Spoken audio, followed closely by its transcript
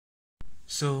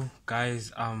So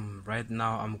guys, right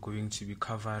now I'm going to be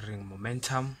covering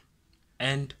momentum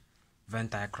and Venn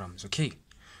diagrams. Okay,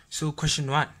 so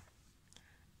question 1,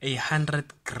 a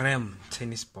 100-gram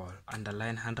tennis ball,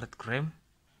 underline 100-gram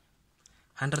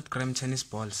tennis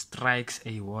ball strikes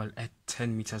a wall at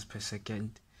 10 meters per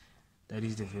second, that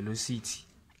is the velocity,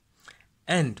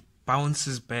 and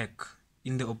bounces back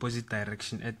in the opposite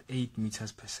direction at 8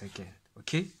 meters per second.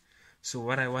 Okay, so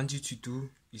what I want you to do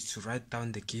is to write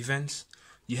down the givens.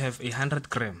 You have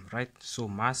 100-gram, right? So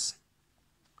mass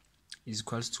is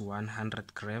equals to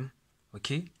 100 gram.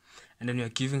 Okay, and then you're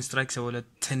giving strikes a wall at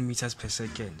 10 meters per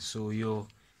second. So your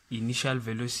initial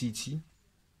velocity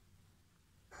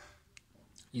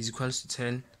is equals to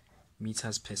 10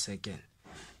 meters per second,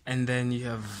 and then you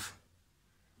have,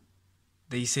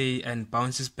 they say, and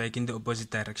bounces back in the opposite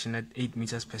direction at 8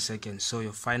 meters per second. So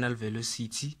your final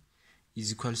velocity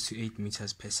is equals to 8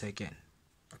 meters per second.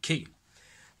 Okay,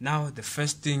 now the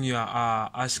first thing you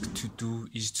are asked to do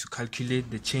is to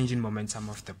calculate the change in momentum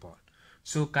of the ball.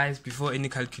 So guys, before any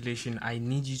calculation, I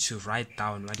need you to write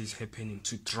down what is happening,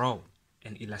 to draw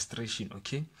an illustration.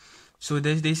 Okay, so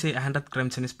they say 100-gram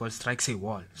tennis ball strikes a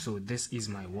wall. So this is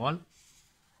my wall.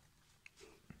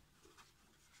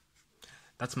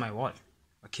 That's my wall.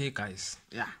 Okay guys,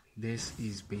 yeah, this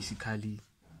is basically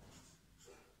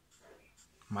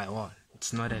my wall.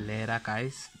 It's not a ladder,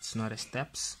 guys. It's not a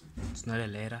steps. It's not a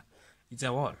ladder. It's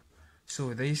a wall.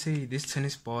 So they say this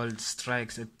tennis ball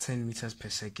strikes at 10 meters per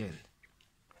second.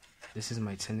 This is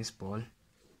my tennis ball.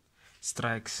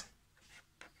 Strikes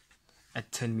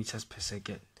at 10 meters per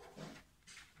second.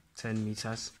 10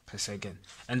 meters per second.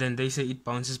 And then they say it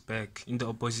bounces back in the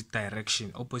opposite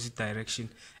direction. Opposite direction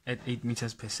at 8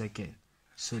 meters per second.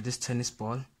 So this tennis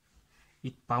ball,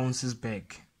 it bounces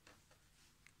back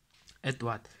at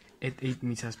what? At 8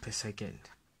 meters per second.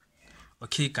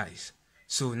 Okay guys,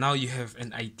 so now you have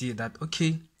an idea that,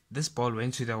 okay, this ball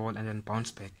went to the wall and then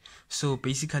bounced back. So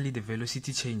basically the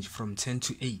velocity changed from 10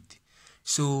 to 8.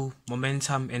 So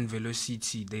momentum and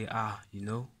velocity, they are,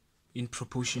 in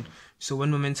proportion. So when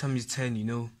momentum is 10,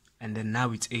 and then now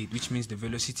it's 8, which means the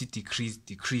velocity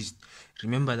decreased.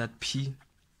 Remember that P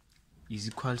is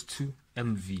equals to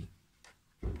mv.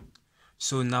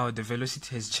 So now the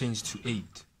velocity has changed to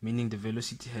 8, meaning the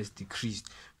velocity has decreased,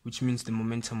 which means the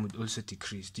momentum would also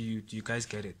decrease. Do you guys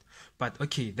get it? But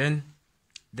okay, then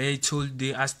they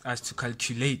asked us to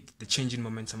calculate the change in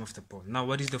momentum of the ball. Now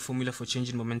what is the formula for change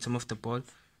in momentum of the ball?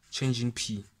 Change in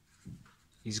P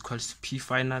is equals to P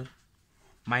final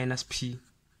minus P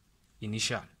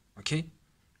initial. Okay,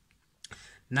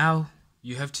 now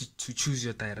you have to choose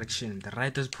your direction, the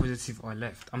right as positive or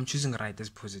left. I'm choosing right as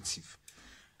positive.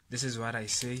 This is what I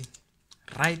say,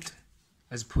 right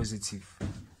as positive.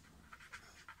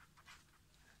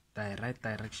 The right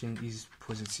direction is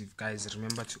positive. Guys,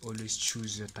 remember to always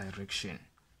choose your direction.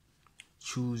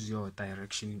 Choose your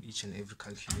direction in each and every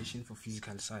calculation for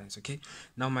physical science. Okay,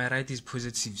 now my right is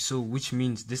positive, so which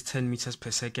means this 10 meters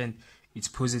per second, it's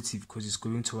positive because it's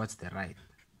going towards the right.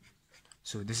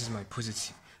 So this is my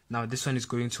positive. Now this one is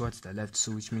going towards the left,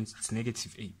 so which means it's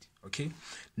negative 8. Okay,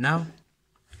 now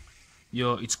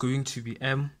it's going to be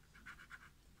m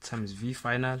times v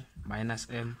final minus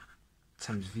m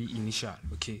times v initial.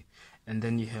 Okay, and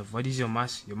then you have, what is your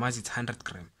mass? Your mass is 100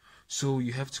 gram. So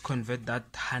you have to convert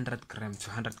that 100 gram to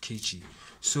 100 kg.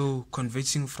 So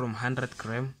converting from 100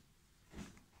 gram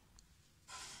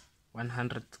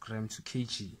to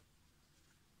kg,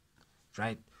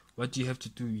 right? What you have to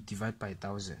do, you divide by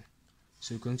 1000.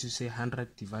 So you're going to say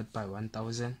 100 divided by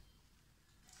 1000.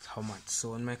 How much?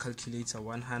 So on my calculator,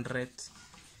 100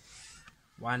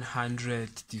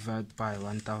 divided by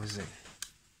 1000,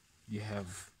 you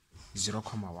have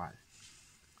 0.1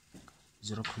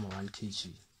 kg.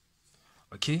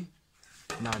 Okay,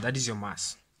 now that is your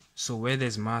mass. So where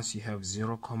there's mass, you have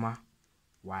 0.1.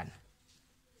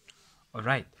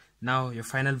 Alright, now your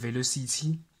final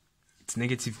velocity, it's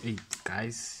negative 8.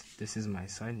 Guys, this is my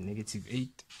sign, negative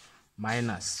 8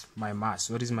 minus my mass.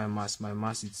 What is my mass? My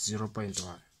mass is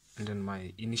 0.1, and then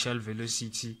my initial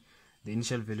velocity, the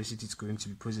initial velocity is going to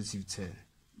be positive 10.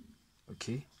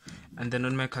 Okay, and then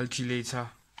on my calculator,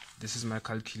 this is my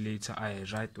calculator, I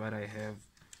write what I have,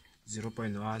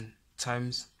 0.1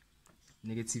 times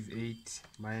negative 8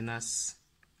 minus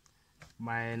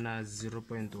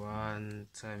 0.1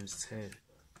 times 10.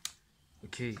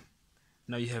 Okay,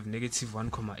 now you have negative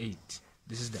 1.8.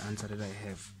 This is the answer that I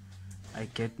have. I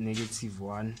get negative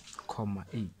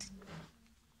 1.8.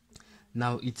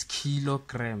 Now it's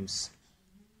kilograms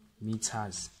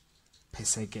meters per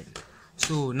second.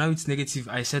 So now it's negative.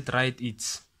 I said right,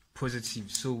 it's positive,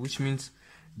 so which means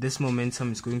this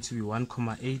momentum is going to be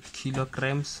 1,8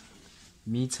 kilograms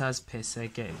meters per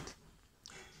second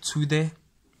to the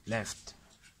left.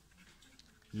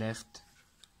 Left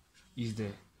is the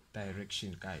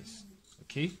direction, guys.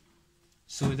 Okay,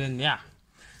 so then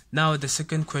now the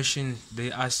second question,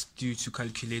 they asked you to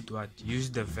calculate what?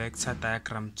 Use the vector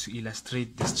diagram to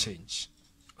illustrate this change.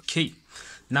 Okay,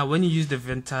 now when you use the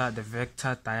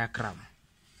vector diagram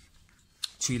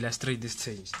to illustrate this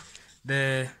change,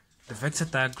 the vector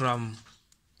diagram.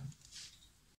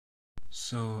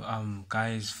 So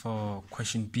guys, for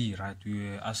question B, right,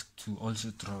 we were asked to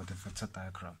also draw the vector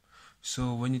diagram.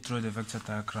 So when you draw the vector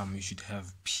diagram, you should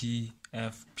have P,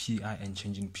 F, Pi, and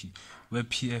change in P, where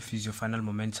PF is your final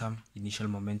momentum, initial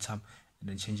momentum, and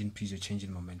then change in P is your change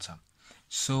in momentum.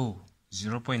 So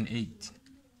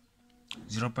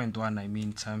 0.1 I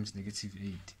mean times negative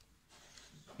 8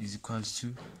 is equals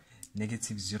to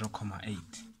negative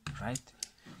 0,8, right?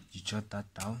 You jot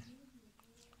that down,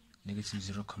 negative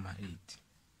 0,8,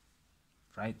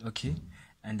 right? Okay,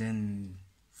 and then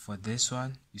for this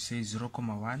one, you say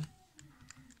 0,1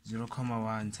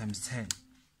 times 10,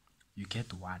 you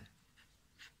get 1,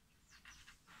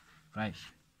 right?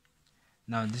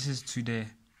 Now this is to the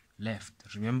left.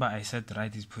 Remember I said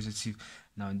right is positive.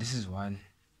 Now this is 1,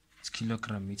 it's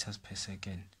kilogram meters per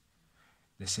second.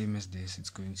 The same as this, it's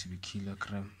going to be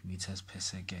kilogram meters per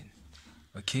second.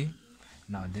 Okay,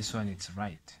 now this one, it's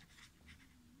right,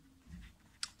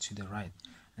 to the right,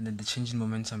 and then the change in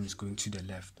momentum is going to the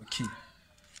left. Okay,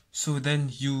 so then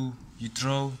you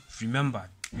draw, remember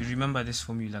this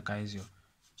formula, guys. Your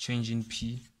change in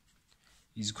P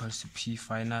is equals to P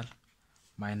final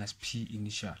minus P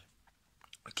initial.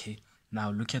 Okay,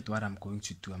 now look at what I'm going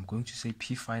to do. I'm going to say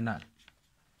P final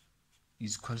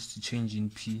is equals to change in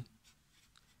P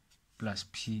plus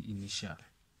P initial.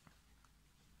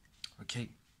 Okay,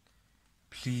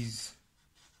 please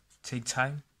take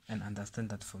time and understand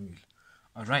that formula.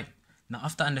 All right, now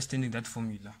after understanding that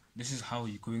formula, this is how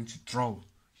you're going to draw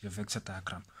your vector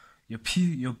diagram. Your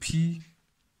P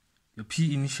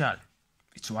initial,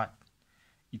 it's what?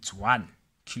 It's 1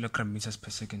 kilogram meters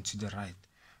per second to the right.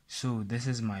 So this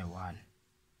is my 1.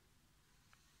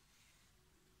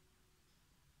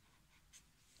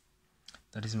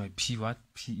 That is my P what?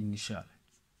 P initial.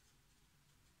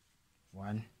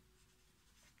 1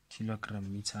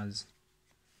 kilogram meters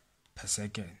per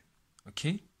second.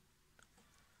 Okay?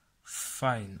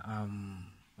 Fine.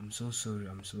 I'm so sorry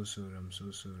about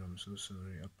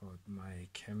my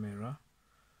camera.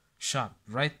 Sharp,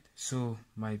 right? So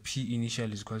my P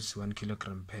initial is equals to 1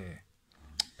 kilogram per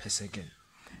second.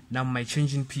 Now my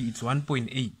change in P, it's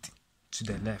 1.8 to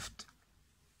the left.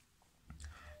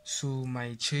 So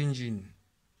my change in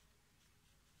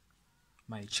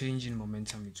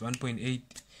momentum, it's 1.8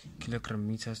 kilogram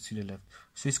meters to the left.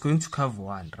 So it's going to cover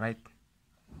 1, right?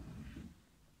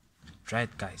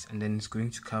 Right, guys, and then it's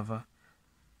going to cover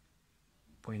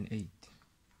 0.8.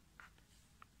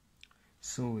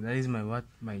 So that is my what?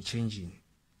 My change in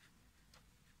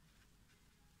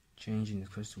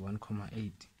equals to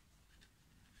 1.8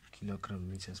 kilogram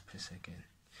meters per second,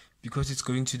 because it's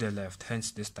going to the left,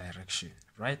 hence this direction,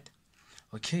 right?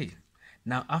 Okay,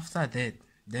 now after that,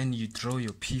 then you draw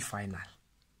your P final.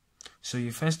 So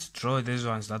you first draw these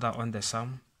ones that are on the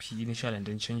sum, P initial, and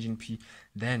then change in P,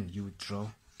 then you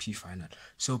draw P final.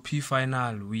 So P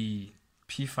final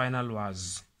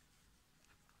was,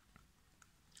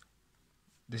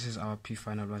 this is our P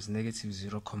final, was negative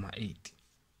 0.8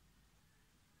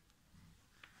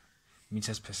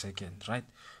 meters per second, right?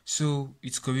 So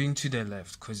it's going to the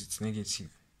left because it's negative.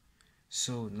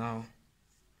 So now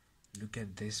look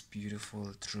at this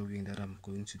beautiful drawing that I'm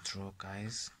going to draw,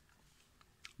 guys.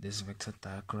 This vector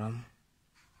diagram.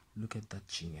 Look at that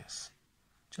genius.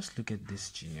 Just look at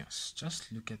this genius.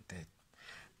 Just look at that.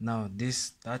 Now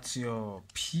that's your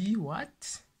P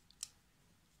what?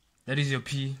 That is your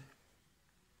P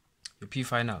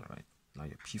final, right? Now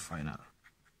your P final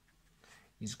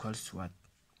is equals to what?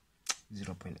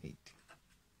 0.8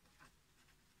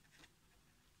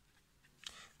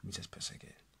 meters per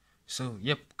second. So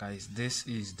yep, guys, this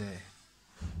is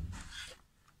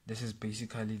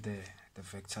basically the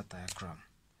vector diagram.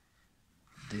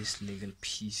 This little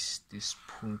piece, this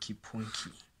punky,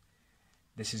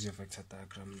 this is your vector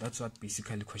diagram. That's what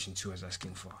basically question 2 was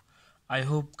asking for. I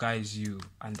hope, guys, you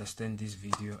understand this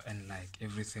video and like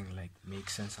everything like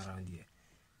makes sense around here.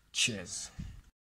 Cheers.